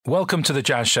Welcome to the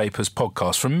Jazz Shapers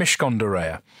podcast from Mishcon de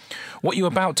Reya. What you're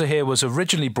about to hear was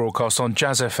originally broadcast on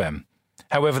Jazz FM.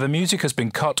 However, the music has been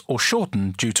cut or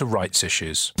shortened due to rights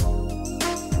issues.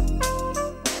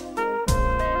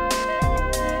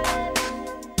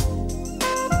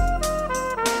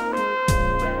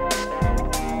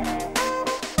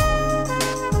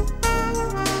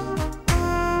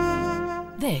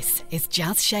 This is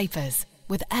Jazz Shapers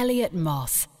with Elliot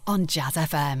Moss on Jazz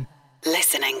FM.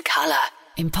 Listen in colour.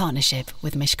 In partnership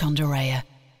with Mishcon de Reya.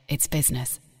 It's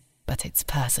business, but it's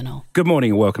personal. Good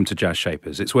morning and welcome to Jazz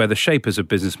Shapers. It's where the shapers of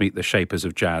business meet the shapers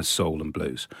of jazz, soul and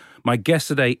blues. My guest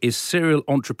today is serial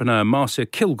entrepreneur Marcia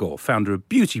Kilgore, founder of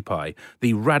Beauty Pie,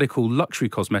 the radical luxury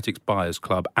cosmetics buyers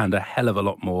club, and a hell of a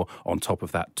lot more on top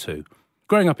of that too.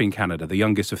 Growing up in Canada, the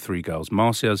youngest of three girls,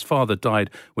 Marcia's father died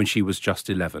when she was just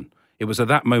 11. It was at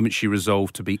that moment she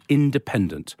resolved to be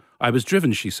independent. I was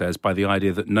driven, she says, by the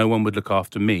idea that no one would look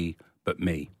after me but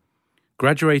me.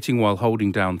 Graduating while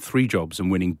holding down 3 jobs and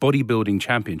winning bodybuilding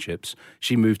championships,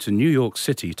 she moved to New York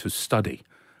City to study.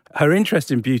 Her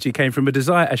interest in beauty came from a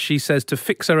desire, as she says, to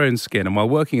fix her own skin, and while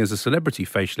working as a celebrity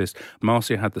facialist,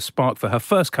 Marcia had the spark for her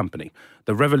first company,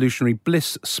 the revolutionary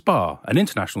Bliss Spa, an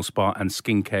international spa and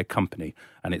skincare company,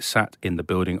 and it sat in the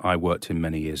building I worked in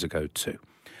many years ago too.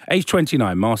 Age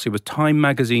 29, Marcia was Time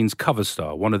magazine's cover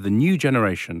star, one of the new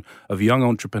generation of young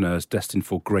entrepreneurs destined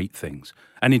for great things.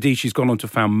 And indeed, she's gone on to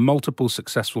found multiple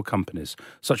successful companies,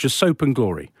 such as Soap and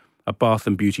Glory, a bath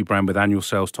and beauty brand with annual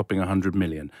sales topping 100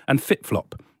 million, and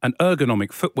FitFlop, an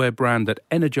ergonomic footwear brand that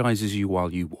energizes you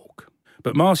while you walk.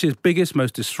 But Marcia's biggest,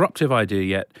 most disruptive idea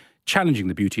yet, challenging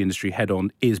the beauty industry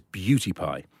head-on, is Beauty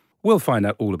Pie. We'll find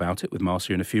out all about it with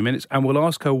Marcia in a few minutes, and we'll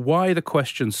ask her why the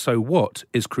question, so what,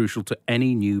 is crucial to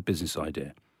any new business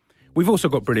idea. We've also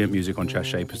got brilliant music on Jazz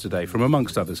Shapers today from,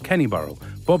 amongst others, Kenny Burrell,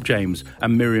 Bob James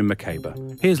and Miriam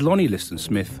Makeba. Here's Lonnie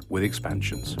Liston-Smith with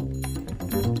Expansions.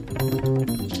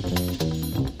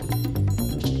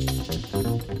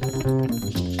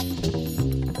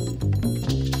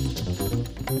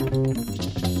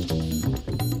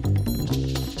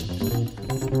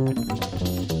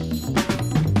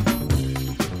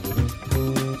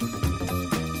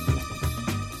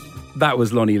 That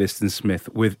was Lonnie Liston-Smith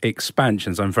with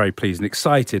Expansions. I'm very pleased and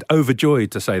excited,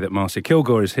 overjoyed to say that Marcia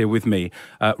Kilgore is here with me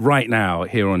right now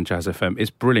here on Jazz FM.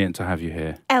 It's brilliant to have you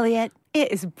here. Elliot,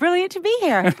 it is brilliant to be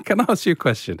here. Can I ask you a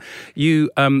question?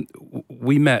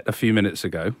 We met a few minutes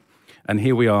ago, and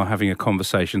here we are having a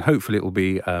conversation. Hopefully it will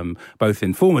be both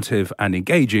informative and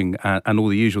engaging and all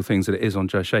the usual things that it is on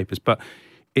Jazz Shapers. But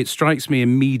it strikes me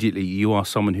immediately you are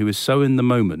someone who is so in the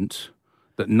moment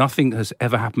that nothing has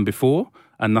ever happened before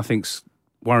and nothing's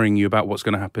worrying you about what's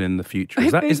going to happen in the future.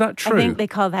 Is that true? I think they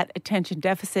call that attention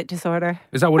deficit disorder.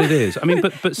 Is that what it is? I mean,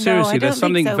 but seriously, No, there's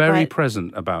something very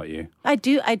present about you. I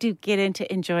do get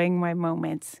into enjoying my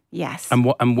moments. Yes. And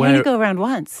where you only go around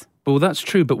once. Well, that's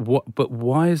true, but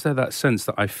why is there that sense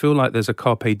that I feel like there's a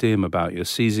carpe diem about you,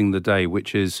 seizing the day,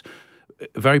 which is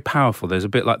very powerful? There's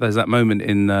that moment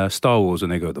in Star Wars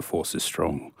when they go, the Force is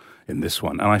strong in this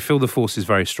one. And I feel the Force is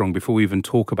very strong before we even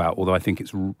talk about, although I think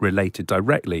it's related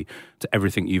directly to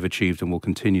everything you've achieved and will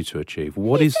continue to achieve.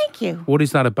 Thank you. What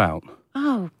is that about?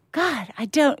 Oh, God, I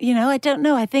don't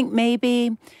know. I think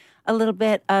maybe a little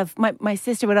bit of, my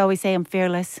sister would always say I'm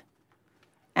fearless,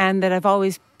 and that I've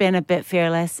always been a bit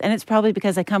fearless. And it's probably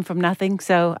because I come from nothing,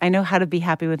 so I know how to be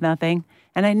happy with nothing.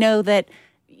 And I know that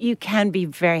you can be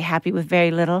very happy with very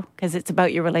little because it's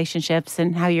about your relationships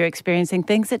and how you're experiencing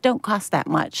things that don't cost that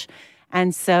much.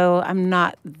 And so I'm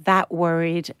not that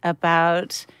worried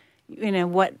about,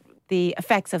 what the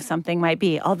effects of something might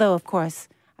be. Although, of course,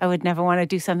 I would never want to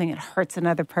do something that hurts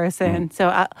another person.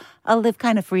 So I'll live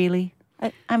kind of freely.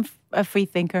 I'm a free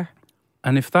thinker.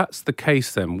 And if that's the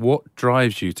case, then what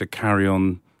drives you to carry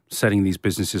on setting these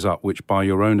businesses up, which by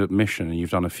your own admission, and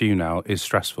you've done a few now, is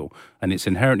stressful? And it's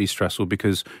inherently stressful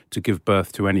because to give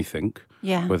birth to anything,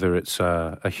 whether it's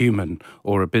a human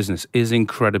or a business, is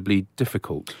incredibly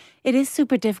difficult. It is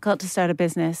super difficult to start a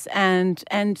business and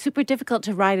super difficult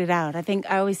to ride it out. I think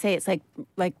I always say it's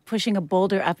like pushing a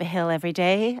boulder up a hill every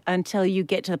day until you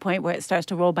get to the point where it starts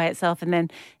to roll by itself, and then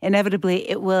inevitably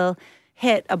it will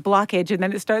hit a blockage and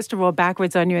then it starts to roll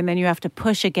backwards on you, and then you have to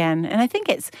push again. And I think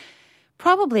it's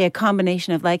probably a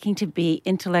combination of liking to be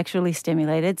intellectually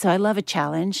stimulated. So I love a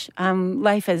challenge.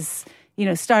 Life has,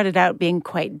 started out being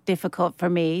quite difficult for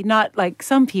me. Not like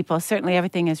some people, certainly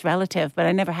everything is relative, but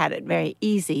I never had it very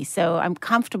easy. So I'm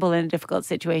comfortable in a difficult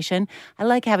situation. I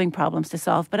like having problems to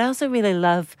solve, but I also really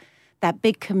love that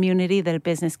big community that a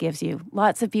business gives you.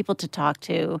 Lots of people to talk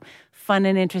to, fun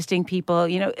and interesting people.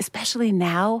 Especially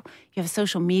now, you have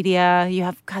social media, you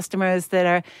have customers that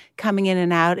are coming in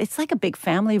and out. It's like a big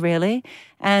family, really.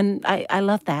 And I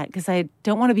love that because I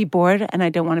don't want to be bored and I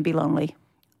don't want to be lonely.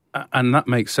 And that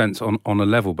makes sense on a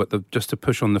level, but just to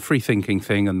push on the free thinking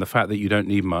thing and the fact that you don't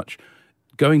need much,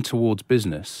 going towards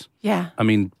business. Yeah. I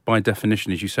mean, by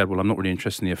definition, as you said, well, I'm not really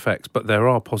interested in the effects, but there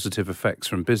are positive effects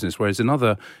from business. Whereas in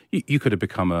other, you could have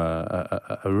become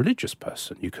a religious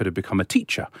person, you could have become a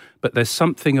teacher, but there's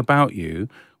something about you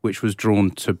which was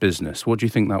drawn to business. What do you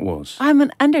think that was? I'm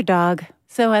an underdog.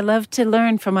 So I love to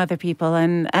learn from other people.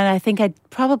 And I think I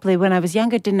probably, when I was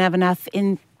younger, didn't have enough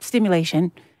in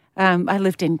stimulation. I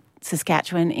lived in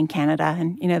Saskatchewan in Canada,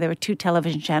 and there were 2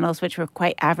 television channels which were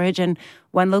quite average and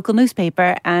 1 local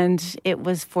newspaper, and it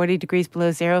was 40 degrees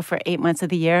below zero for 8 months of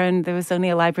the year, and there was only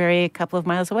a library a couple of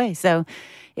miles away. So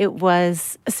it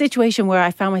was a situation where I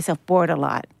found myself bored a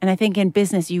lot. And I think in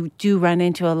business you do run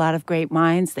into a lot of great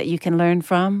minds that you can learn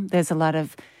from. There's a lot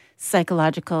of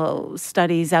psychological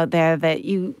studies out there that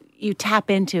you tap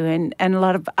into, and a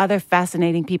lot of other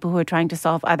fascinating people who are trying to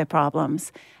solve other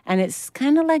problems. And it's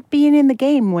kind of like being in the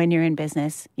game when you're in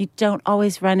business. You don't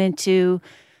always run into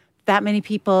that many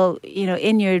people,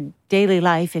 in your daily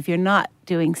life if you're not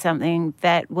doing something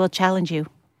that will challenge you.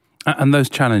 And those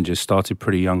challenges started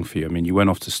pretty young for you. I mean, you went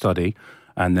off to study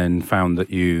and then found that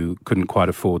you couldn't quite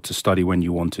afford to study when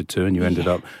you wanted to, and you ended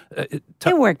up... It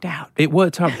worked out. It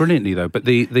worked out brilliantly, though. But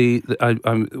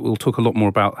we'll talk a lot more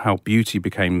about how beauty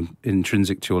became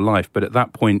intrinsic to your life. But at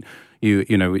that point,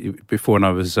 before, and I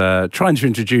was trying to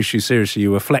introduce you seriously,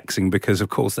 you were flexing because, of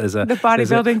course, there's a... The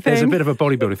bodybuilding thing. There's a bit of a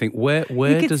bodybuilding thing. Where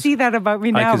you can see that about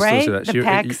me now, right? The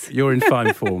pecs. You're in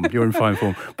fine form. You're in fine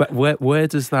form. But where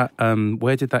did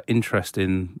that interest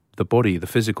in the body, the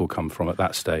physical, come from at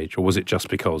that stage? Or was it just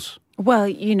because? Well,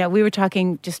 we were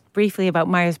talking just briefly about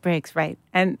Myers-Briggs, right?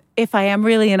 And if I am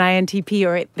really an INTP,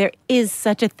 or there is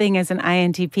such a thing as an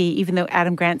INTP, even though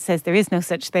Adam Grant says there is no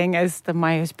such thing as the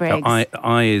Myers-Briggs. So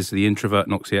I is the introvert,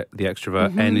 not the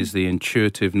extrovert. Mm-hmm. N is the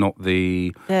intuitive, not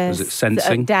the is it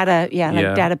sensing? Data,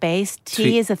 database.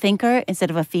 T is a thinker instead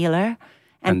of a feeler.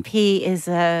 And P is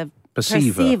a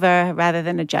perceiver rather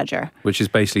than a judger. Which is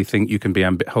basically you can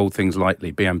hold things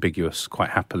lightly, be ambiguous quite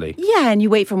happily. Yeah, and you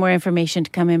wait for more information to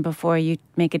come in before you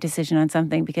make a decision on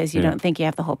something because you don't think you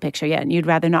have the whole picture yet, and you'd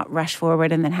rather not rush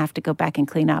forward and then have to go back and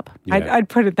clean up. Yeah. I'd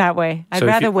put it that way. I'd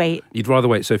rather wait. You'd rather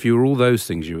wait. So if you were all those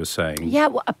things you were saying... Yeah,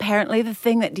 well, apparently the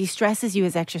thing that de-stresses you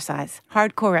is exercise.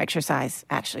 Hardcore exercise,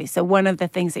 actually. So one of the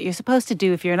things that you're supposed to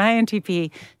do if you're an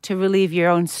INTP to relieve your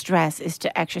own stress is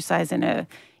to exercise in a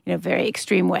very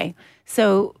extreme way.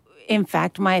 So, in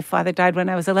fact, my father died when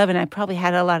I was 11. I probably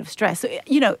had a lot of stress. So,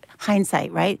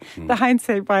 hindsight, right? Mm. The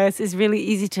hindsight bias is really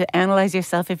easy to analyze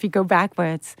yourself if you go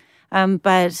backwards.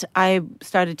 But I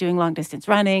started doing long-distance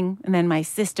running. And then my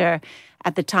sister,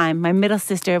 at the time, my middle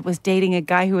sister, was dating a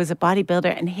guy who was a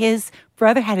bodybuilder. And his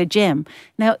brother had a gym.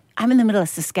 Now, I'm in the middle of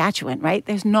Saskatchewan, right?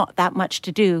 There's not that much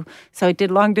to do. So I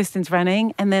did long-distance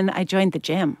running. And then I joined the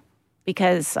gym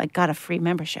because I got a free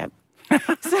membership.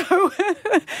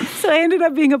 So I ended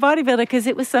up being a bodybuilder because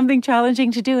it was something challenging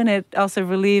to do, and it also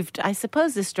relieved, I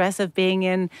suppose, the stress of being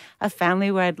in a family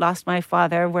where I'd lost my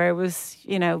father, where it was,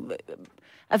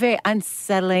 a very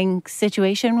unsettling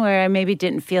situation where I maybe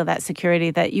didn't feel that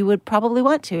security that you would probably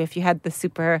want to if you had the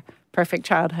super perfect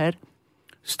childhood.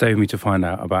 Stay with me to find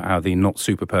out about how the not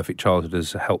super perfect childhood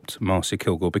has helped Marcia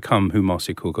Kilgore become who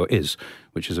Marcia Kilgore is,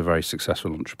 which is a very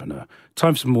successful entrepreneur.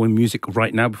 Time for some more music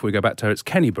right now before we go back to her. It's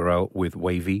Kenny Burrell with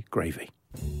Wavy Gravy.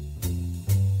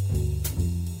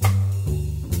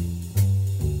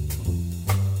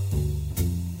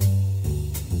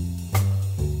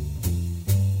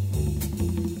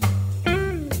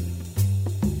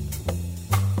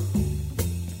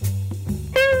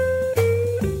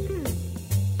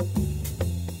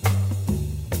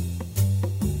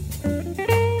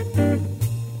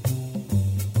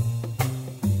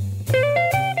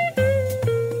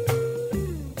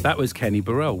 That was Kenny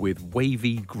Burrell with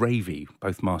Wavy Gravy.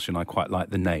 Both Marcia and I quite like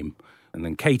the name. And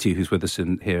then Katie, who's with us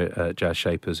here at Jazz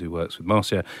Shapers, who works with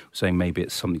Marcia, was saying maybe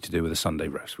it's something to do with a Sunday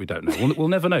roast. We don't know. We'll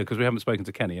never know because we haven't spoken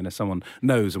to Kenny, unless someone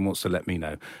knows and wants to let me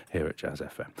know here at Jazz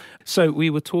FM. So we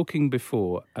were talking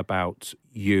before about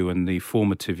you and the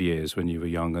formative years when you were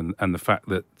young, and the fact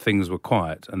that things were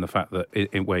quiet, and the fact that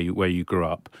where you grew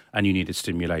up and you needed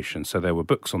stimulation. So there were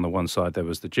books on the one side, there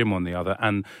was the gym on the other,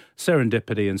 and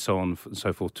serendipity and so on and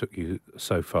so forth took you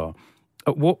so far.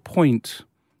 At what point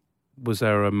was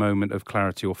there a moment of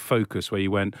clarity or focus where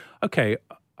you went, okay,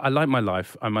 I like my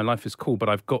life, and my life is cool,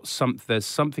 but there's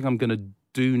something I'm going to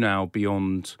do now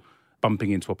beyond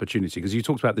bumping into opportunity? Because you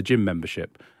talked about the gym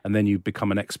membership and then you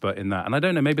become an expert in that. And I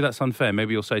don't know, maybe that's unfair.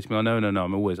 Maybe you'll say to me, oh,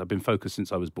 no, I've been focused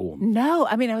since I was born. No,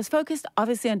 I mean, I was focused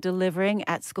obviously on delivering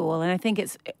at school. And I think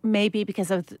it's maybe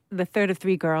because I was the third of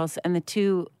three girls and the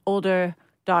two older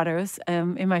daughters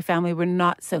in my family were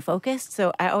not so focused.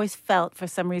 So I always felt for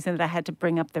some reason that I had to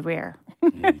bring up the rear.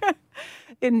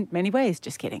 In many ways,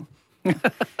 just kidding.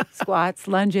 Squats,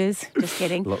 lunges, just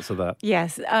kidding. Lots of that.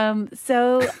 Yes.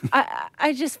 So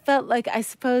I just felt like, I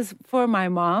suppose for my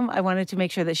mom, I wanted to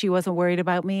make sure that she wasn't worried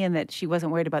about me and that she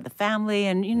wasn't worried about the family.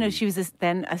 And, you know, she was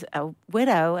then a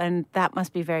widow, and that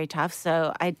must be very tough.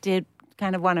 So I did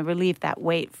kind of want to relieve that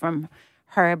weight from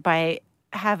her by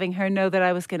having her know that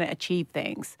I was going to achieve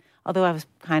things, although I was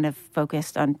kind of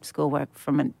focused on schoolwork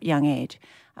from a young age.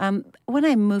 When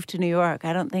I moved to New York,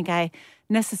 I don't think I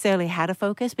necessarily had a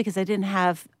focus because I didn't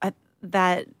have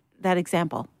that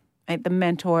example, right? The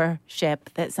mentorship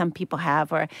that some people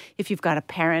have, or if you've got a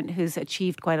parent who's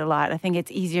achieved quite a lot, I think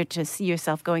it's easier to see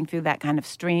yourself going through that kind of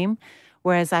stream,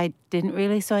 whereas I didn't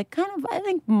really. So I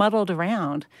think, muddled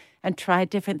around and tried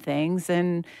different things.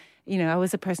 And, you know, I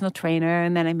was a personal trainer,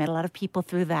 and then I met a lot of people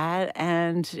through that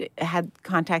and had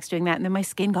contacts doing that. And then my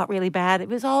skin got really bad. It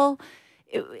was all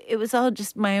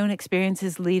just my own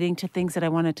experiences leading to things that I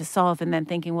wanted to solve, and then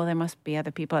thinking, well, there must be other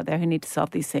people out there who need to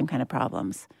solve these same kind of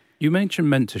problems. You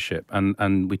mentioned mentorship,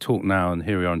 and we talk now, and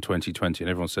here we are in 2020, and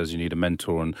everyone says you need a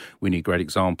mentor, and we need great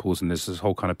examples, and there's this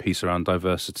whole kind of piece around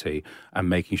diversity and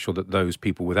making sure that those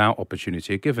people without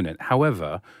opportunity are given it.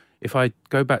 However, if I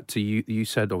go back to you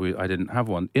said, oh, I didn't have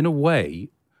one. In a way,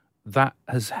 that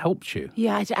has helped you.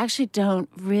 Yeah, I actually don't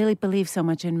really believe so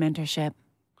much in mentorship.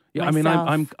 Yeah, myself.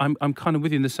 I mean, I'm kind of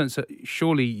with you in the sense that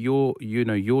surely your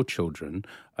children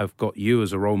have got you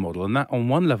as a role model, and that on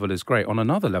one level is great. On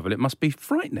another level, it must be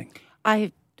frightening.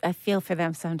 I feel for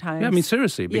them sometimes. Yeah, I mean,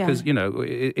 seriously, because, you know,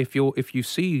 if you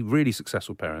see really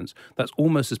successful parents, that's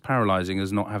almost as paralyzing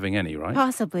as not having any, right?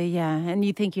 Possibly, yeah. And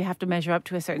you think you have to measure up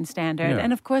to a certain standard. Yeah.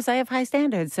 And of course, I have high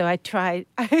standards, so I try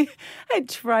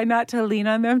not to lean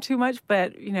on them too much.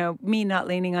 But, you know, me not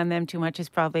leaning on them too much is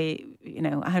probably,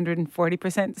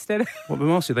 140% instead of... Well, but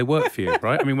Marcia, they work for you,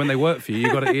 right? I mean, when they work for you,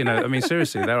 you got to, I mean,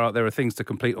 seriously, there are things to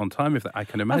complete on time, if that, I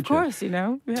can imagine. Of course,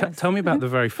 yes. Tell me about the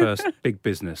very first big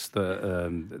business.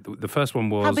 The first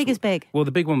one was... How big is big? Well,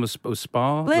 the big one was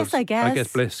Spa. Bliss, I guess. I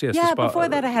guess Bliss, yes. Yeah, Spa. before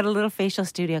that I had a little facial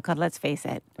studio called Let's Face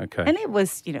It. Okay. And it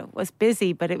was, was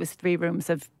busy, but it was 3 rooms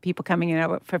of people coming in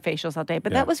for facials all day.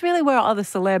 But that was really where all the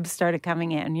celebs started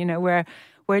coming in, where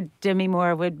Demi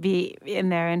Moore would be in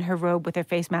there in her robe with her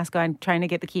face mask on, trying to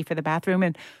get the key for the bathroom.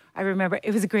 And I remember,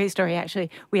 it was a great story, actually.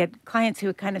 We had clients who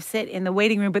would kind of sit in the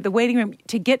waiting room, but the waiting room,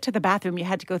 to get to the bathroom, you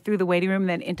had to go through the waiting room and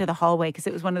then into the hallway, because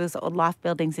it was one of those old loft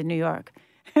buildings in New York.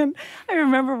 And I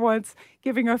remember once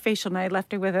giving her a facial, and I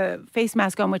left her with a face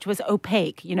mask on, which was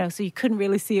opaque, so you couldn't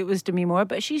really see it was Demi Moore,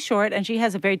 but she's short and she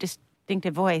has a very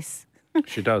distinctive voice.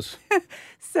 She does.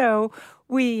 So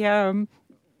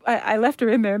I left her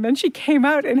in there, and then she came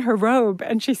out in her robe,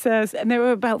 and she says, and there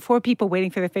were about 4 people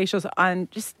waiting for their facials on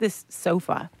just this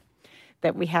sofa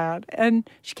that we had. And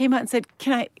she came out and said,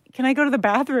 can I go to the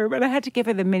bathroom? And I had to give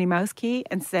her the Minnie Mouse key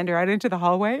and send her out into the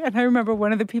hallway. And I remember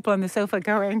one of the people on the sofa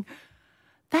going,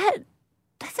 that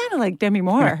sounded like Demi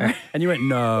Moore. And you went,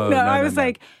 no. I was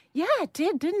like, yeah, it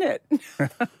did, didn't it?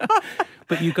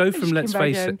 But you go from Let's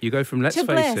Face It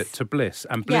to Bliss.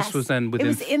 And Bliss was then within... It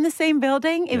was in the same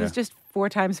building. It was just 4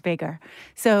 times bigger.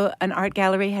 So an art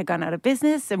gallery had gone out of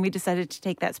business, and we decided to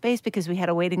take that space because we had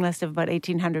a waiting list of about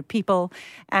 1,800 people.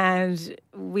 And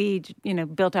we,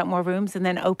 built out more rooms and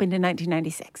then opened in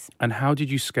 1996. And how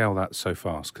did you scale that so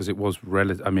fast? Because it was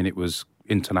it was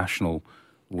international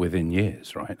within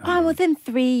years, right? Within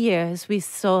 3 years, we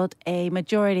sold a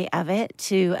majority of it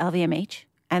to LVMH.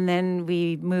 And then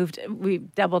we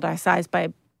doubled our size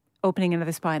by opening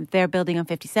another spa in their building on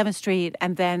 57th Street.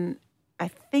 And then I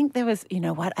think there was,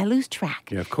 I lose track.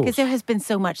 Yeah, of course. Because there has been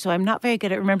so much, so I'm not very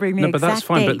good at remembering the exact dates. No, but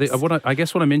that's fine. But I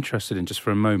guess what I'm interested in, just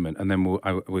for a moment, and then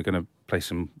we're going to play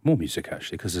some more music,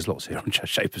 actually, because there's lots here on Jazz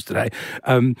Shapers today.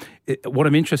 What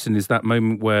I'm interested in is that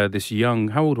moment where this young...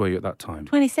 How old were you at that time?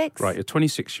 26. Right, you're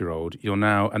 26-year-old. You're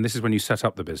now... And this is when you set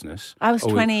up the business. I was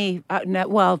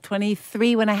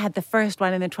 23 when I had the first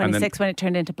one, and then 26 when it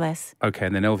turned into Bliss. Okay,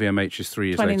 and then LVMH is 3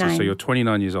 years 29. later. So you're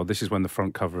 29 years old. This is when the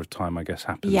front cover of Time, I guess,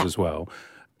 happens as well.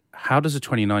 How does a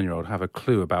 29-year-old have a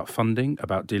clue about funding,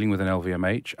 about dealing with an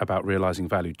LVMH, about realizing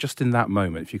value? Just in that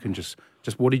moment, if you can just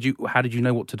how did you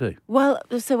know what to do? Well,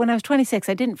 so when I was 26,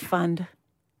 I didn't fund,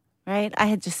 right? I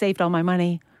had just saved all my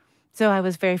money. So I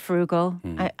was very frugal.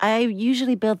 I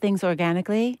usually build things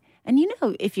organically, And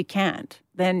if you can't,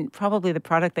 then probably the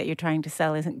product that you're trying to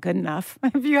sell isn't good enough.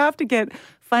 If you have to get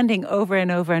funding over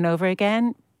and over and over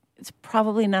again, it's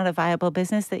probably not a viable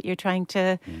business that you're trying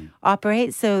to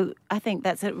operate. So I think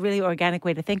that's a really organic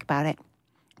way to think about it.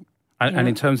 And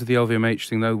in terms of the LVMH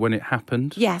thing, though, when it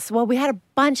happened? Yes. Well, we had a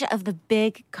bunch of the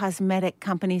big cosmetic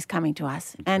companies coming to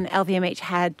us. And LVMH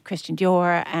had Christian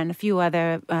Dior and a few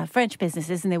other French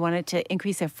businesses, and they wanted to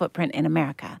increase their footprint in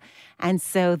America. And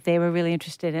so they were really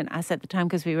interested in us at the time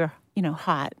because we were,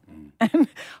 hot.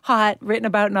 Hot, written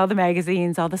about in all the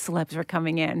magazines. All the celebs were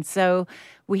coming in. So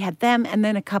we had them and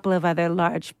then a couple of other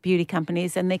large beauty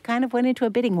companies, and they kind of went into a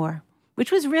bidding war,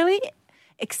 which was really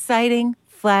exciting,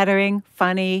 flattering,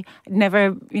 funny.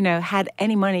 Never, had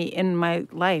any money in my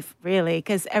life, really,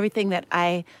 because everything that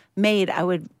I made, I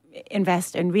would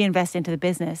invest and reinvest into the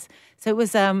business. So it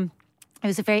was a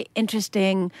very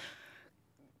interesting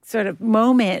sort of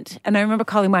moment. And I remember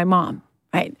calling my mom,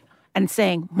 right, and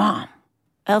saying, "Mom,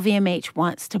 LVMH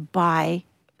wants to buy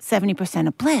 70%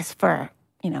 of Bliss for,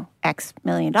 X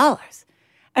million dollars."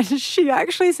 And she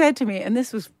actually said to me, and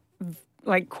this was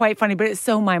like quite funny, but it's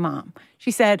so my mom.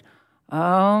 She said,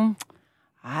 "Oh,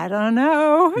 I don't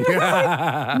know."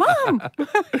 Mom.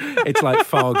 It's like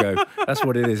Fargo. That's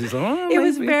what it is. It's like, it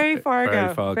was very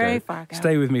Fargo. Very Fargo.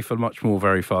 Stay with me for much more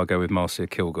Very Fargo with Marcia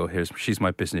Kilgore. She's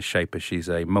my business shaper. She's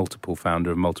a multiple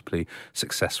founder of multiply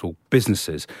successful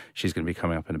businesses. She's going to be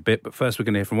coming up in a bit. But first, we're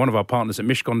going to hear from one of our partners at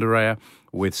Mishcon de Reya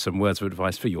with some words of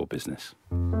advice for your business.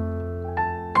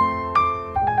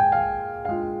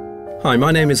 Hi,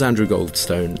 my name is Andrew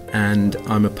Goldstone, and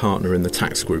I'm a partner in the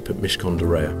tax group at Mishcon de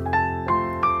Reya.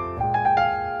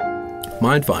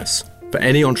 My advice for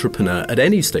any entrepreneur at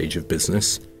any stage of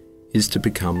business is to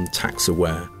become tax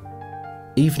aware.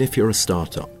 Even if you're a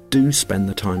startup, do spend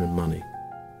the time and money.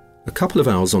 A couple of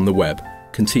hours on the web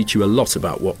can teach you a lot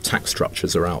about what tax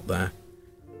structures are out there.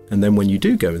 And then when you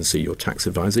do go and see your tax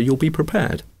advisor, you'll be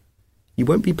prepared. You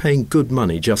won't be paying good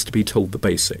money just to be told the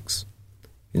basics.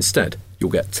 Instead, you'll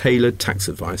get tailored tax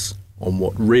advice on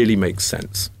what really makes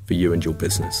sense for you and your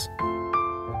business.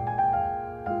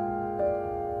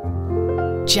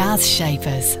 Jazz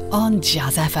Shapers on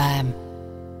Jazz FM.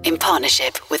 In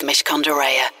partnership with Mishcon de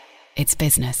Reya. It's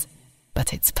business,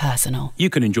 but it's personal. You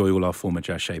can enjoy all our former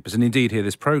Jazz Shapers and indeed hear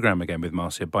this programme again with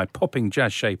Marcia by popping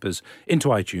Jazz Shapers into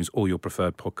iTunes or your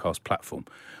preferred podcast platform.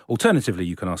 Alternatively,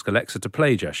 you can ask Alexa to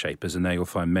play Jazz Shapers and there you'll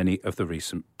find many of the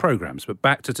recent programmes. But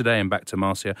back to today and back to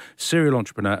Marcia, serial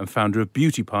entrepreneur and founder of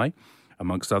Beauty Pie,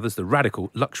 amongst others, the radical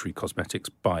luxury cosmetics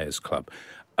buyers club.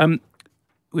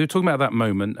 We were talking about that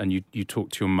moment and you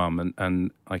talked to your mum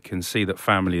and I can see that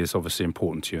family is obviously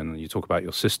important to you and you talk about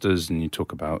your sisters and you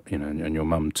talk about, and your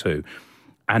mum too.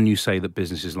 And you say that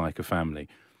business is like a family.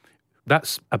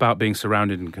 That's about being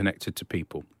surrounded and connected to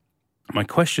people. My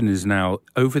question is now,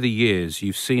 over the years,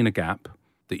 you've seen a gap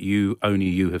that only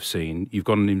you have seen. You've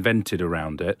gone and invented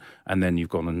around it, and then you've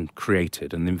gone and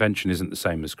created. And invention isn't the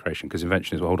same as creation, because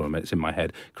invention is, well, hold on a minute, it's in my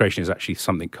head. Creation is actually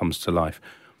something comes to life.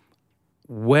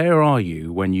 Where are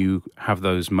you when you have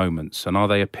those moments? And are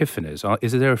they epiphanies?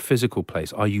 Is there a physical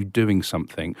place? Are you doing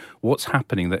something? What's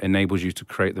happening that enables you to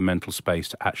create the mental space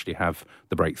to actually have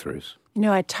the breakthroughs?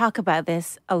 I talk about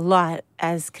this a lot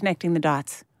as connecting the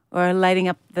dots or lighting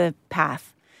up the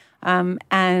path.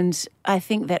 And I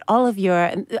think that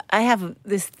I have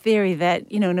this theory that,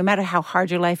 no matter how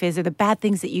hard your life is or the bad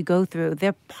things that you go through,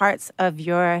 they're parts of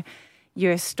your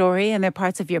story and they're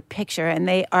parts of your picture, and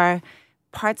they are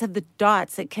parts of the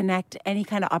dots that connect any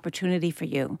kind of opportunity for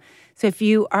you. So if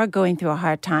you are going through a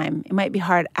hard time, it might be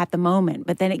hard at the moment,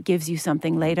 but then it gives you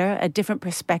something later, a different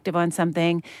perspective on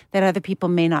something that other people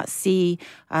may not see,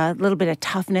 a little bit of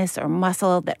toughness or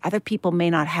muscle that other people may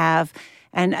not have.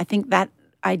 And I think that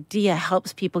idea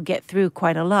helps people get through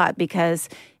quite a lot because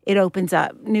it opens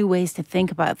up new ways to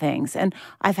think about things. And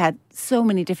I've had so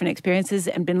many different experiences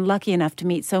and been lucky enough to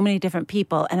meet so many different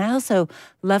people. And I also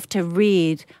love to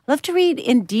read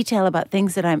in detail about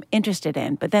things that I'm interested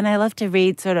in. But then I love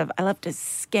to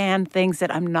scan things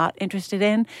that I'm not interested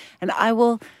in. And I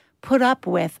will put up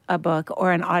with a book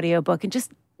or an audiobook and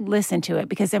just listen to it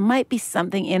because there might be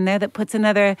something in there that puts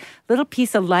another little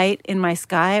piece of light in my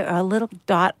sky or a little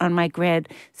dot on my grid.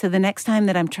 So the next time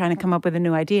that I'm trying to come up with a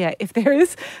new idea, if there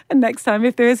is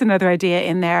another idea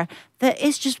in there, that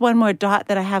is just one more dot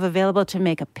that I have available to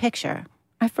make a picture.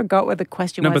 I forgot what the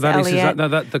question was, but that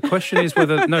Elliot. The question is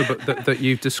whether that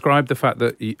you've described the fact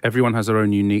that everyone has their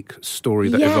own unique story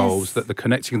that evolves. That the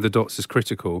connecting of the dots is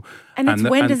critical. And it's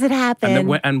when does it happen?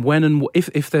 And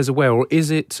if there's a way, or is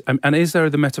it? And is there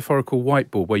the metaphorical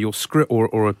whiteboard where you're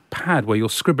or a pad where you're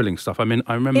scribbling stuff? I mean,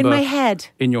 I remember in my head.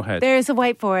 In your head, there is a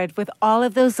whiteboard with all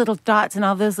of those little dots and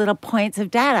all those little points of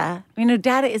data. You know,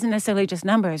 data isn't necessarily just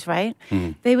numbers, right?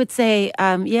 They would say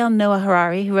Yuval Noah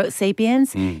Harari, who wrote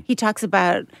 *Sapiens*. He talks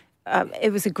about.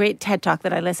 It was a great TED Talk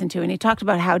that I listened to, and he talked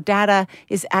about how data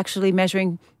is actually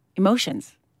measuring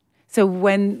emotions. So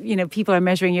when, people are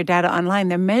measuring your data online,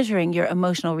 they're measuring your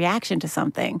emotional reaction to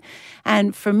something.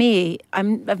 And for me,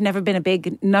 I've never been a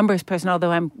big numbers person,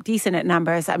 although I'm decent at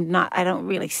numbers. I don't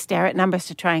really stare at numbers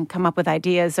to try and come up with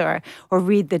ideas or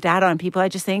read the data on people. I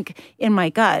just think in my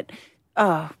gut,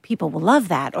 oh, people will love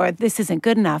that, or this isn't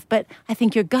good enough. But I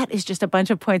think your gut is just a bunch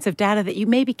of points of data that you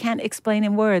maybe can't explain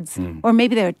in words. Or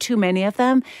maybe there are too many of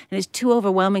them, and it's too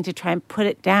overwhelming to try and put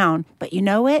it down. But you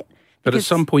know it. But at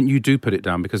some point you do put it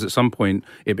down, because at some point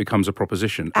it becomes a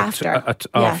proposition. After.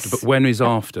 After. But when is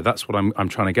after? That's what I'm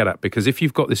trying to get at. Because if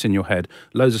you've got this in your head,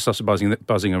 loads of stuff's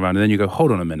buzzing around, and then you go,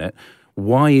 hold on a minute,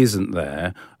 why isn't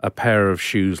there a pair of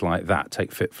shoes like that?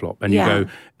 Take FitFlop. And you go,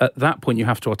 at that point you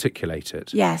have to articulate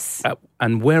it. Yes.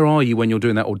 And where are you when you're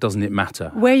doing that, or doesn't it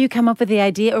matter? Where you come up with the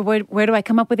idea, or where do I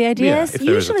come up with the ideas?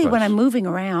 Yeah, usually when I'm moving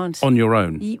around. On your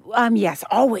own? Yes,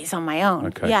 always on my own.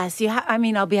 Okay. Yes,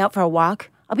 I'll be out for a walk.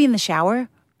 I'll be in the shower,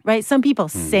 right? Some people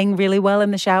sing really well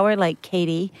in the shower, like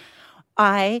Katie.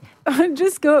 I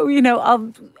just go,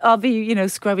 I'll be,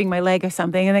 scrubbing my leg or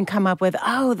something, and then come up with,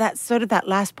 that's sort of that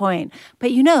last point.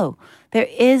 But there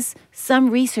is some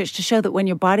research to show that when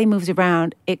your body moves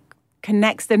around, it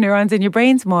connects the neurons in your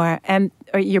brains more,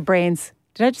 or your brains.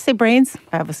 Did I just say brains?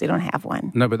 I obviously don't have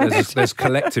one. No, but there's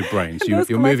collective brains.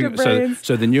 You're moving,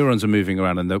 so the neurons are moving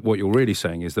around, and what you're really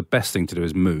saying is the best thing to do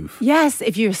is move. Yes,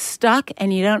 if you're stuck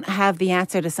and you don't have the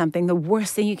answer to something, the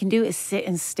worst thing you can do is sit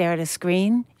and stare at a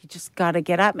screen. You just got to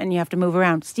get up and you have to move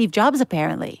around. Steve Jobs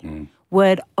apparently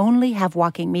would only have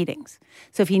walking meetings.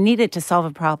 So if he needed to solve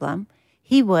a problem,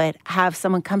 he would have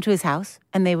someone come to his house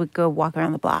and they would go walk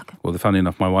around the block. Well, funny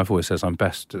enough, my wife always says I'm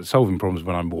best at solving problems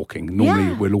when I'm walking.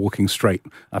 Normally, we're walking straight.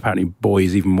 Apparently,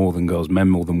 boys, even more than girls, men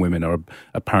more than women, are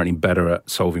apparently better at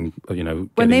solving,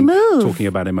 when they move. Talking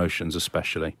about emotions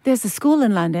especially. There's a school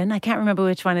in London. I can't remember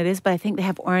which one it is, but I think they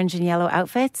have orange and yellow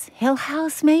outfits. Hill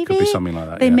House, maybe? Could be something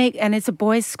like that, and it's a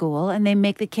boys' school, and they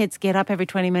make the kids get up every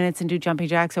 20 minutes and do jumping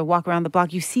jacks or walk around the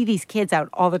block. You see these kids out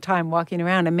all the time walking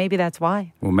around, and maybe that's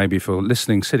why. Well, maybe if you're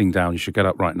listening, sitting down, you should get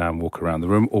up right now and walk around the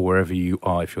room, or wherever you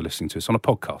are if you're listening to us on a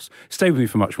podcast. Stay with me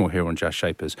for much more here on Jazz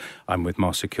Shapers. I'm with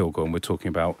Marcia Kilgore, and we're talking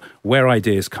about where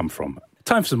ideas come from.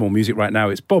 Time for some more music right now.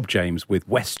 It's Bob James with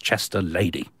Westchester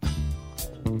Lady.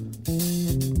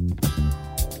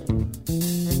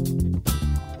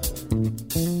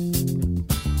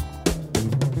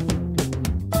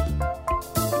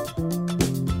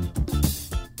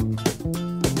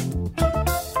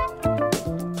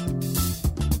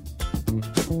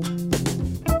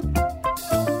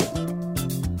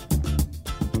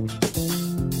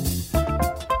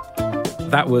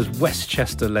 That was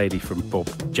Westchester Lady from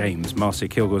Bob James. Marcia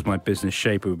Kilgore is my business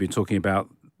shaper. We've been talking about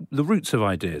the roots of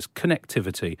ideas,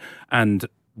 connectivity, and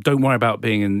don't worry about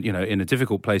being in a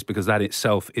difficult place, because that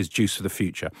itself is juice for the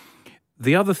future.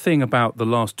 The other thing about the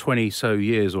last 20 so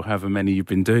years, or however many you've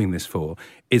been doing this for,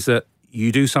 is that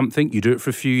you do something, you do it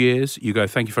for a few years, you go,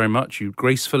 thank you very much, you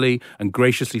gracefully and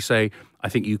graciously say, I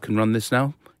think you can run this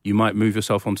now. You might move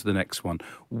yourself on to the next one.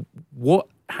 What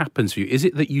happens for you? Is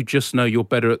it that you just know you're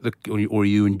better at or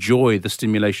you enjoy the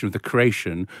stimulation of the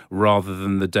creation rather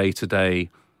than the day-to-day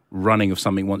running of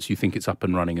something once you think it's up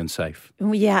and running and safe?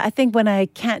 Yeah, I think when I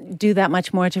can't do that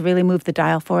much more to really move the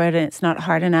dial for it, and it's not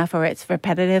hard enough or it's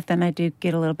repetitive, then I do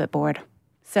get a little bit bored.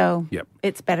 So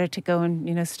It's better to go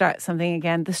and, start something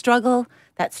again. The struggle,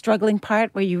 that struggling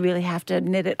part where you really have to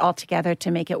knit it all together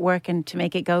to make it work and to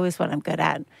make it go, is what I'm good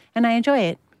at. And I enjoy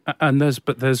it. And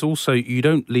there's also, you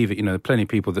don't leave it, there are plenty of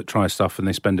people that try stuff and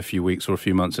they spend a few weeks or a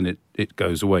few months and it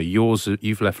goes away.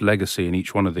 You've left legacy in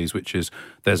each one of these, which is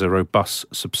there's a robust,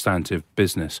 substantive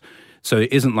business. So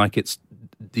it isn't like it's,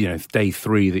 day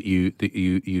 3 that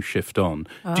you shift on.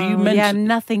 Do you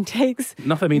nothing takes...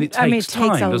 Nothing, it takes time, it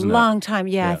takes doesn't it? A long time,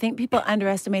 yeah. I think people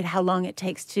underestimate how long it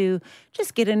takes to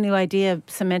just get a new idea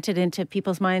cemented into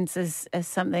people's minds as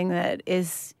something that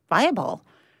is viable.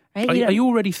 Right? Are you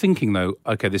already thinking, though,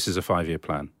 okay, this is a 5-year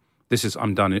plan?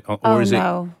 I'm done, or is it?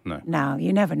 No,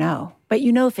 you never know. But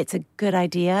if it's a good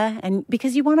idea, and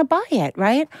because you want to buy it,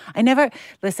 right?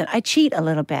 I cheat a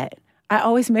little bit. I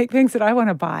always make things that I want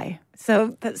to buy.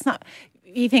 So that's not,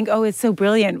 you think, oh, it's so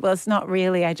brilliant. Well, it's not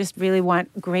really. I just really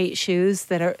want great shoes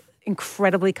that are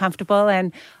incredibly comfortable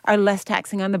and are less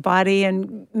taxing on the body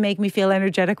and make me feel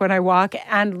energetic when I walk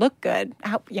and look good.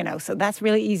 So that's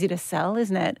really easy to sell,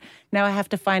 isn't it? Now I have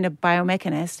to find a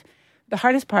biomechanist. The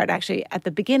hardest part actually at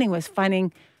the beginning was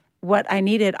finding what I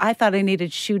needed. I thought I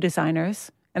needed shoe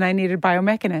designers and I needed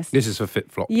biomechanists. This is for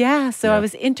FitFlop. Yeah, so I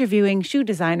was interviewing shoe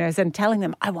designers and telling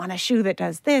them, I want a shoe that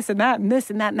does this and that and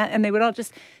this and that and that. And they would all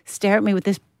just stare at me with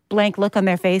this blank look on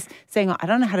their face saying, I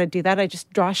don't know how to do that. I just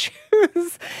draw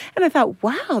shoes. And I thought,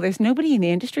 wow, there's nobody in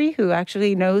the industry who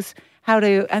actually knows how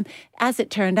to. And as it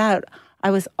turned out,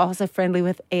 I was also friendly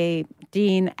with a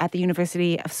dean at the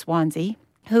University of Swansea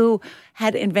who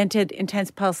had invented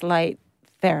intense pulse light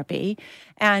therapy.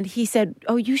 And he said,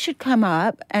 you should come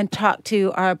up and talk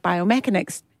to our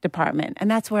biomechanics department. And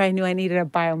that's where I knew I needed a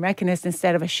biomechanist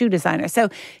instead of a shoe designer. So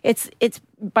it's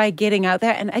by getting out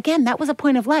there. And again, that was a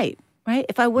point of light, right?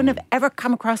 If I wouldn't have ever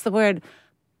come across the word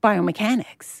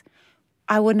biomechanics,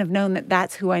 I wouldn't have known that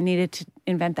that's who I needed to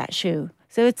invent that shoe.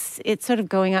 So it's sort of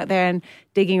going out there and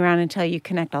digging around until you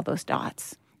connect all those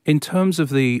dots. In terms of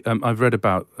the, I've read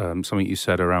about something you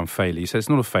said around failure. You said it's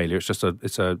not a failure. It's just I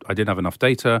didn't have enough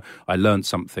data. I learned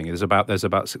something. There's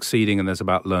about succeeding and there's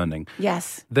about learning.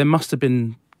 Yes. There must have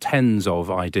been tens of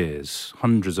ideas,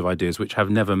 hundreds of ideas, which have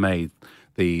never made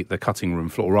the cutting room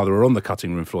floor, or rather are on the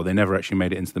cutting room floor. They never actually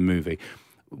made it into the movie.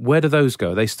 Where do those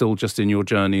go? Are they still just in your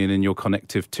journey and in your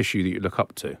connective tissue that you look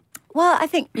up to? Well, I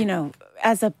think,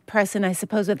 as a person, I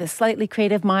suppose, with a slightly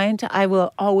creative mind, I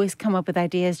will always come up with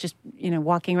ideas just,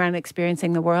 walking around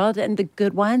experiencing the world. And the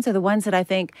good ones are the ones that I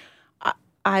think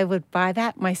I would buy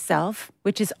that myself,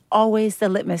 which is always the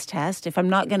litmus test. If I'm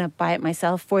not going to buy it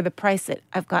myself for the price that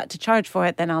I've got to charge for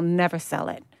it, then I'll never sell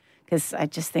it. Because I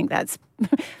just think that's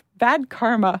bad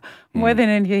karma more than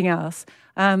anything else.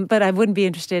 But I wouldn't be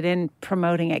interested in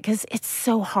promoting it because it's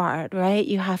so hard, right?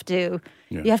 You have to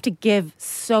give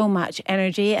so much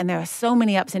energy, and there are so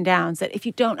many ups and downs that if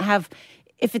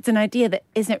it's an idea that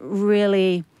isn't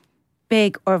really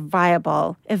big or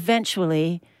viable,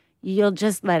 eventually you'll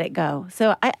just let it go.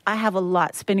 So I have a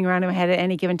lot spinning around in my head at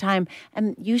any given time,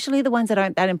 and usually the ones that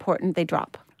aren't that important, they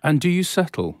drop. And do you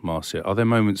settle, Marcia? Are there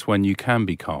moments when you can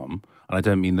be calm? And I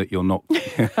don't mean that you're not.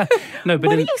 No, but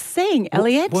what are you saying,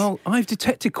 Elliot? Well, I've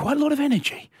detected quite a lot of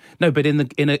energy. No, but from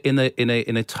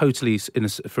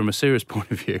a serious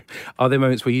point of view, are there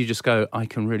moments where you just go, I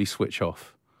can really switch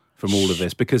off from all of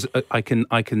this? Because I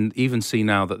can even see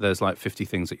now that there's like 50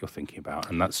 things that you're thinking about,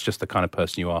 and that's just the kind of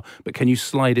person you are. But can you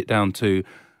slide it down to,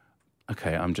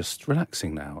 okay, I'm just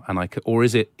relaxing now, and or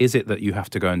is it that you have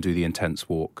to go and do the intense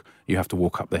walk? You have to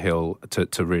walk up the hill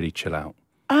to really chill out.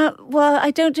 Well,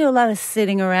 I don't do a lot of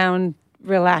sitting around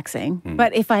relaxing,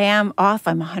 but if I am off,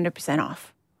 I'm 100%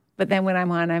 off. But then when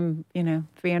I'm on, I'm,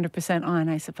 300% on,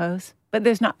 I suppose. But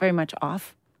there's not very much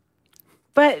off.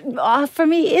 But off for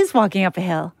me is walking up a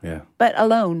hill. Yeah. But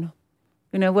alone,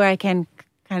 where I can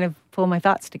kind of pull my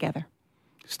thoughts together.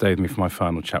 Stay with me for my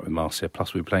final chat with Marcia.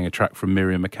 Plus, we'll be playing a track from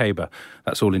Miriam Makeba.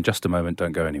 That's all in just a moment.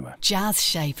 Don't go anywhere. Jazz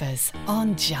Shapers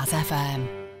on Jazz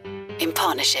FM. In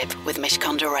partnership with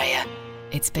Mishcon de Reya.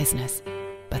 It's business,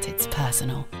 but it's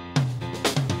personal.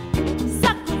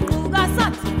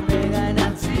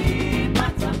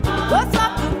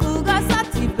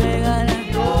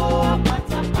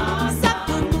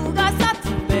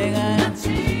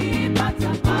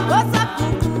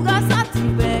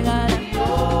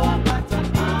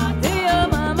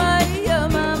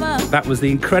 That was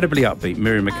the incredibly upbeat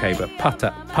Miriam Makeba,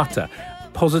 Putter, Putter.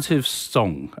 Positive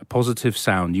song, a positive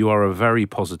sound. You are a very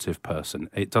positive person.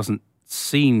 It doesn't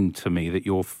seem to me that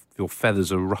your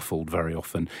feathers are ruffled very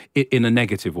often in a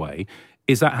negative way.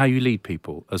 Is that how you lead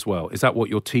people as well? Is that what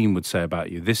your team would say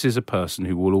about you? This is a person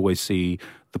who will always see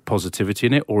the positivity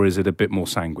in it, or is it a bit more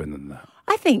sanguine than that?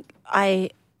 I think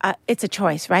it's a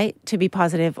choice, right? To be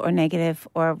positive or negative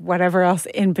or whatever else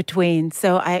in between.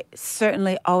 So I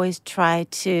certainly always try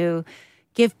to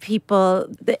give people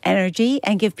the energy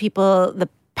and give people the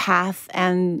path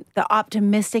and the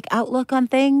optimistic outlook on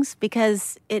things,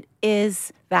 because it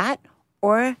is that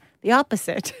or the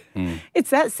opposite.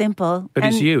 It's that simple. But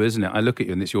it's you, isn't it? I look at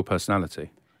you and it's your personality.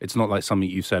 It's not like something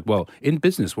you said, well, in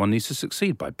business, one needs to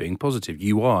succeed by being positive.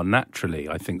 You are naturally,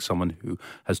 I think, someone who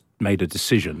has made a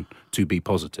decision to be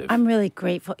positive. I'm really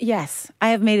grateful. Yes, I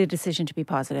have made a decision to be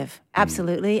positive.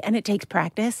 Absolutely. And it takes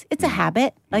practice. It's a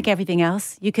habit, like everything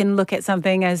else. You can look at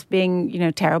something as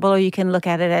being, terrible, or you can look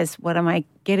at it as, what am I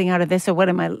getting out of this, or what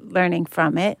am I learning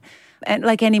from it? And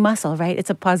like any muscle, right? It's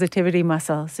a positivity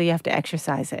muscle, so you have to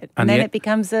exercise it. And then it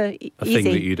becomes a thing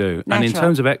that you do. Natural. And in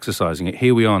terms of exercising it,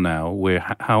 here we are now. We're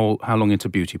how long into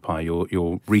Beauty Pie?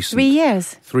 Your recent 3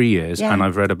 years. 3 years, Yeah. and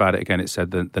I've read about it again. It said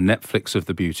the Netflix of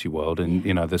the beauty world, and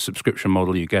the subscription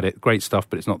model. You get it, great stuff,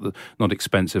 but it's not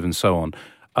expensive and so on.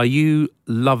 Are you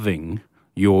loving?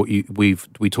 We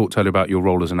talked earlier about your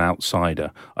role as an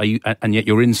outsider. Are you, and yet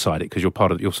you're inside it because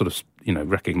you're sort of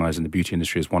recognizing the beauty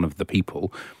industry as one of the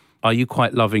people. Are you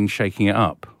quite loving shaking it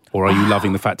up, or are you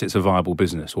loving the fact it's a viable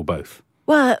business, or both?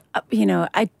 Well,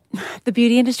 the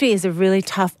beauty industry is a really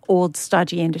tough, old,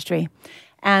 stodgy industry.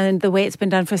 And the way it's been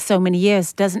done for so many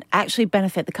years doesn't actually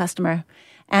benefit the customer.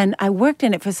 And I worked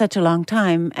in it for such a long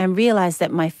time and realized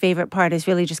that my favorite part is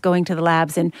really just going to the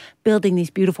labs and building these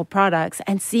beautiful products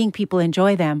and seeing people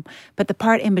enjoy them. But the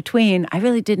part in between, I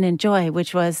really didn't enjoy,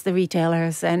 which was the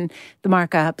retailers and the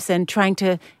markups and trying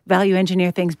to value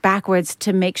engineer things backwards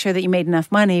to make sure that you made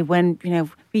enough money when,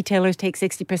 retailers take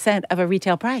 60% of a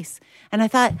retail price. And I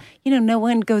thought, no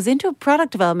one goes into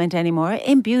product development anymore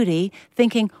in beauty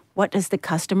thinking, what does the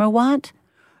customer want?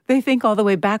 They think all the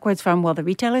way backwards from, well, the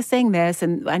retailer's saying this,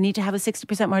 and I need to have a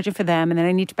 60% margin for them, and then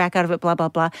I need to back out of it, blah, blah,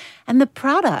 blah. And the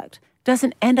product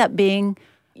doesn't end up being,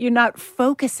 you're not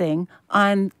focusing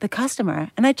on the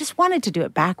customer. And I just wanted to do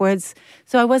it backwards.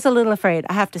 So I was a little afraid,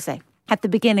 I have to say. At the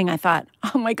beginning, I thought,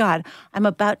 oh my God, I'm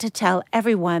about to tell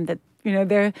everyone that,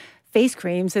 their face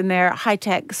creams and their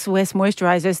high-tech Swiss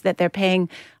moisturizers that they're paying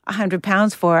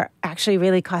 £100 for actually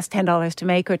really cost $10 to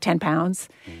make, or £10.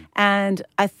 And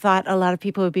I thought a lot of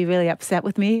people would be really upset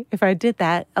with me if I did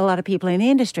that, a lot of people in the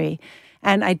industry.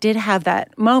 And I did have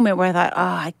that moment where I thought,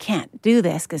 I can't do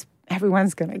this because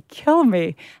everyone's going to kill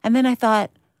me. And then I thought,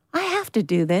 I have to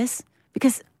do this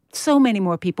because so many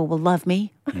more people will love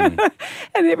me. And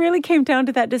it really came down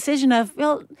to that decision of,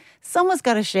 well, someone's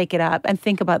got to shake it up and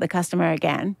think about the customer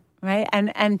again. Right?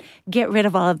 And get rid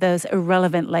of all of those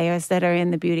irrelevant layers that are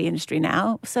in the beauty industry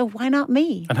now. So why not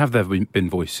me? And have there been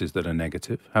voices that are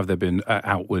negative? Have there been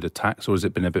outward attacks, or has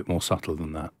it been a bit more subtle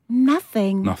than that?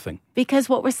 Nothing. Because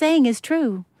what we're saying is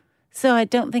true. So I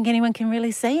don't think anyone can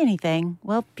really say anything.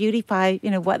 Well, Beauty Pie,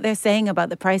 what they're saying about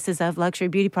the prices of luxury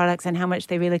beauty products and how much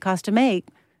they really cost to make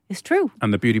is true.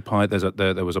 And the Beauty Pie,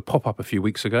 there was a pop-up a few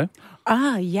weeks ago.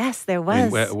 Ah, yes, there was.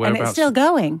 Whereabouts? And it's still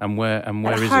going. And where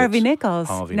is Harvey it? Nichols.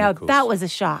 Harvey now, Nichols. that was a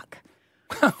shock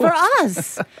for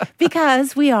us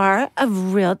because we are a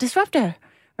real disruptor,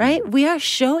 right? We are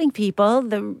showing people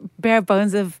the bare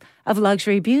bones of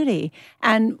luxury beauty,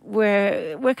 and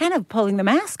we're kind of pulling the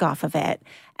mask off of it.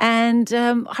 And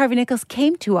Harvey Nichols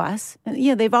came to us.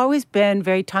 They've always been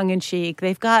very tongue-in-cheek.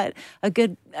 They've got a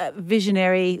good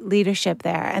visionary leadership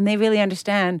there, and they really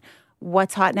understand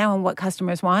what's hot now and what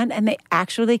customers want. And they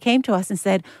actually came to us and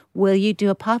said, will you do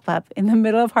a pop-up in the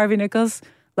middle of Harvey Nichols'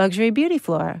 luxury beauty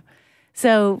floor?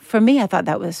 So for me, I thought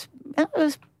that was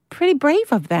pretty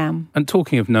brave of them. And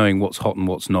talking of knowing what's hot and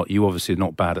what's not, you obviously are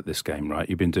not bad at this game, right?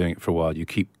 You've been doing it for a while. You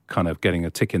keep kind of getting a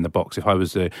tick in the box. If I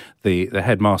was the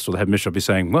headmaster or the headmistress, I'd be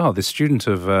saying, well, this student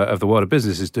of the world of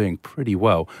business is doing pretty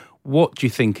well. What do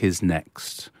you think is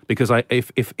next? Because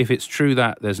if it's true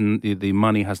that the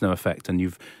money has no effect, and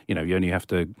you only have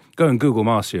to go and Google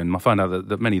Marcia and find out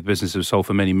that many businesses have sold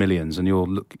for many millions, and you're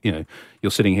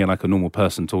sitting here like a normal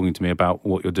person talking to me about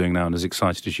what you're doing now, and as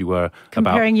excited as you were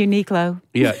comparing Uniqlo.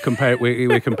 Yeah,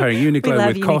 we're comparing Uniqlo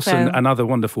with COS Uniqlo. and other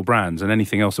wonderful brands and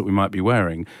anything else that we might be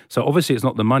wearing. So obviously it's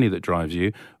not the money that drives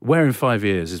you. Where in 5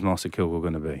 years is Marcia Kilgore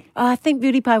going to be? I think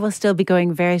Beauty Pie will still be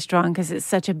going very strong because it's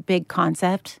such a big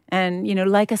concept. And,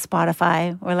 like a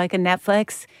Spotify or like a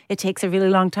Netflix, it takes a really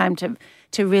long time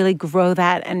to really grow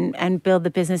that and build the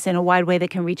business in a wide way that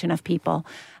can reach enough people.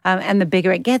 And the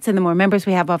bigger it gets and the more members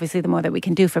we have, obviously, the more that we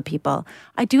can do for people.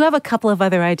 I do have a couple of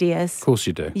other ideas. Of course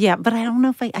you do. Yeah, but I don't know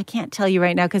if I can't tell you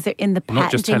right now because they're in the patenting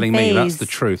Not just telling phase. me, that's the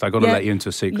truth. I got to let you into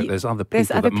a secret. There's other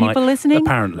people that might. Listening?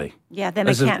 Apparently. Yeah, then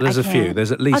there's I can't. There's a few.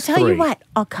 There's at least 3. I'll tell you what,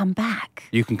 I'll come back.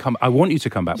 You can come. I want you to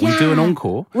come back. We do an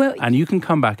encore, and you can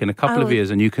come back in a couple of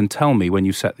years and you can tell me when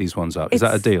you set these ones up. Is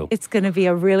that a deal? It's going to be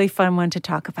a really fun one to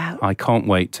talk about. I can't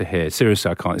wait to hear.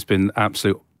 Seriously, I can't. It's been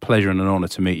absolute pleasure and an honour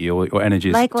to meet you. Your energy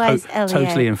is Likewise,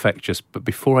 totally infectious. But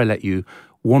before I let you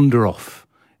wander off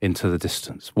into the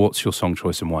distance, what's your song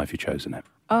choice and why have you chosen it?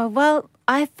 Oh, well,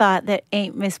 I thought that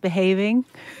Ain't Misbehaving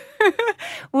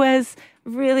was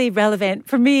really relevant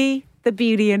for me, the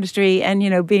beauty industry,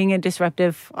 and, being a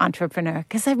disruptive entrepreneur,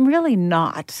 because I'm really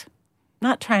not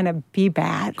trying to be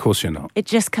bad. Of course you're not. It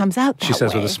just comes out that She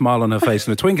says way. with a smile on her face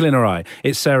and a twinkle in her eye.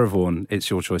 It's Sarah Vaughan.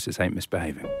 It's your choice. It's Ain't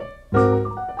Misbehaving.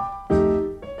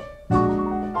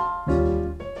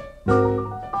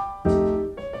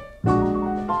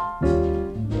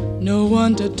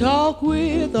 one to talk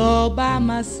with all by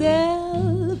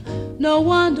myself. No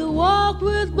one to walk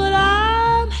with, but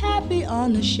I'm happy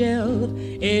on the shelf.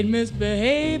 Ain't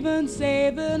misbehaving,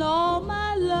 saving all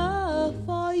my love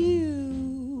for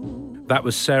you. That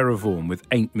was Sarah Vaughan with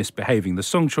Ain't Misbehaving, the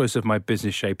song choice of my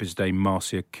business shapers today,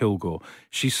 Marcia Kilgore.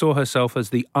 She saw herself as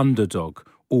the underdog,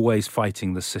 always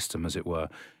fighting the system, as it were.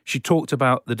 She talked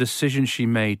about the decision she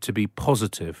made to be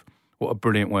positive. What a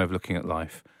brilliant way of looking at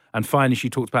life. And finally, she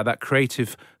talked about that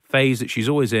creative phase that she's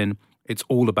always in. It's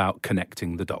all about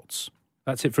connecting the dots.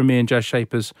 That's it from me and Jazz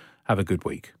Shapers. Have a good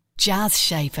week. Jazz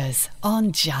Shapers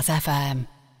on Jazz FM.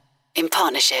 In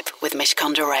partnership with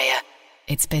Mishcon de Reya.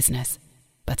 It's business,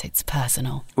 but it's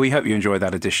personal. We hope you enjoyed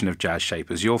that edition of Jazz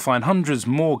Shapers. You'll find hundreds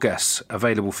more guests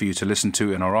available for you to listen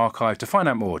to in our archive. To find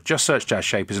out more, just search Jazz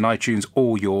Shapers in iTunes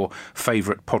or your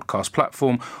favourite podcast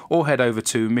platform, or head over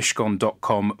to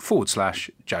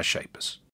mishcon.com/Jazz Shapers.